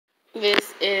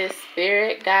This is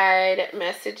Spirit Guide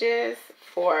Messages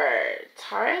for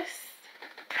Taurus.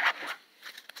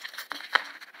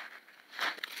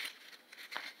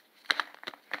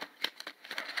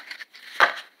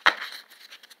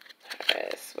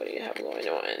 Taurus, what do you have going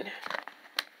on?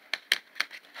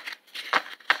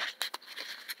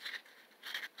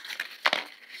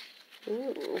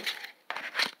 Ooh.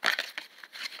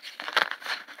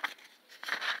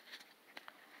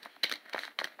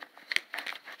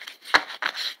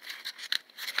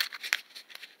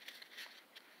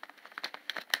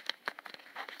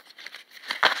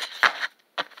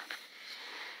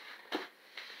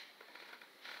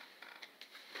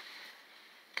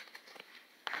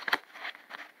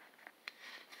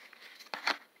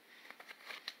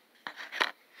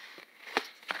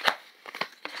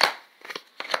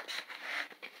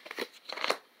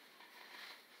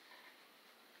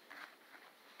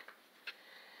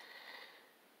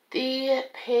 The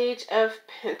Page of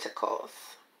Pentacles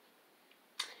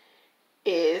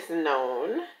is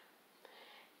known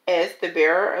as the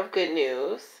bearer of good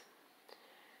news,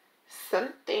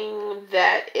 something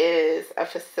that is a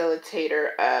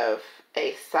facilitator of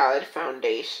a solid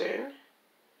foundation,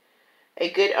 a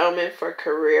good omen for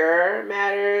career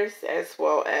matters, as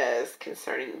well as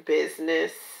concerning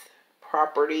business,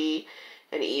 property,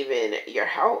 and even your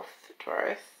health,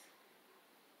 Taurus.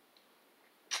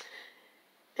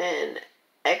 An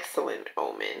excellent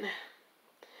omen.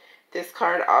 This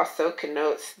card also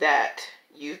connotes that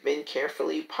you've been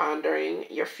carefully pondering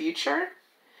your future,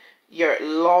 your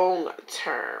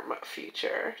long-term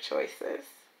future choices.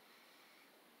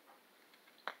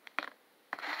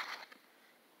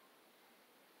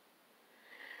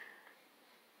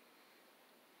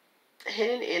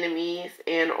 Hidden enemies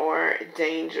and or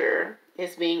danger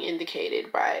is being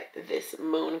indicated by this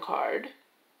moon card.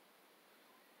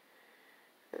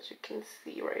 As you can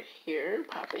see right here,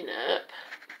 popping up.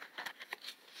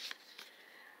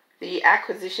 The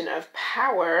acquisition of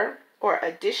power or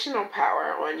additional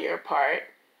power on your part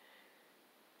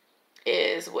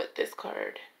is what this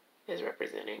card is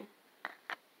representing.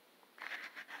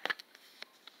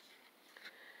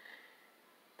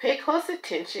 Pay close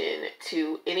attention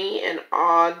to any and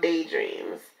all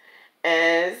daydreams,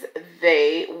 as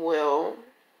they will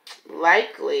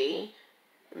likely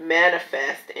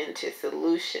manifest into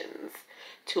solutions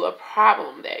to a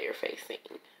problem that you're facing,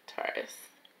 Taurus.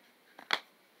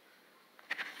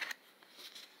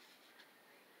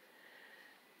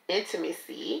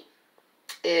 Intimacy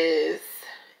is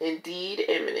indeed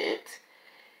imminent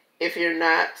if you're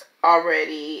not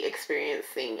already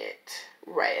experiencing it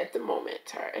right at the moment,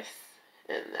 Taurus.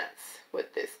 And that's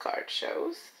what this card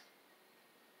shows.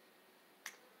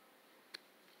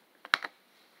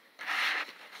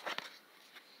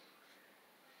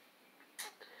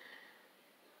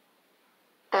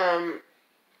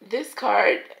 This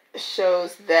card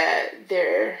shows that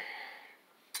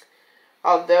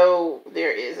although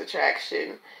there is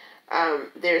attraction,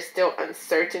 there's still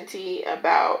uncertainty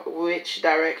about which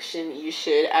direction you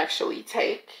should actually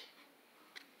take.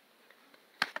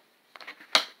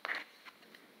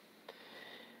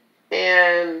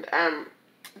 And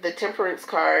the Temperance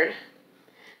card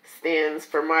stands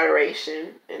for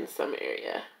moderation in some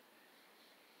area.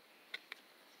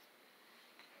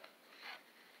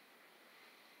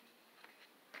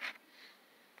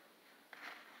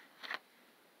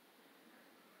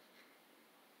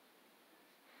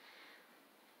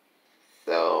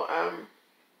 So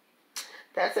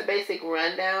that's a basic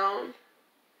rundown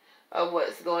of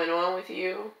what's going on with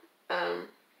you,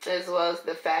 as well as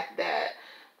the fact that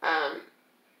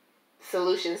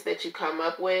solutions that you come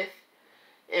up with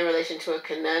in relation to a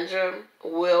conundrum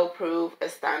will prove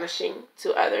astonishing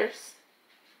to others.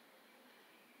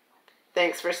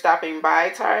 Thanks for stopping by,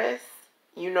 Taurus.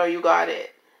 You know you got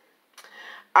it.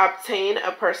 Obtain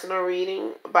a personal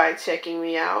reading by checking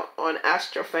me out on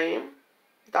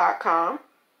astrofame.com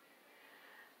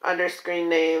under screen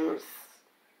names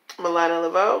Milana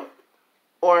Levoe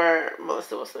or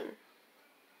Melissa Wilson.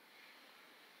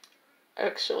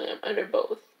 Actually, I'm under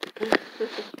both.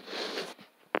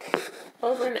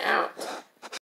 Over and out.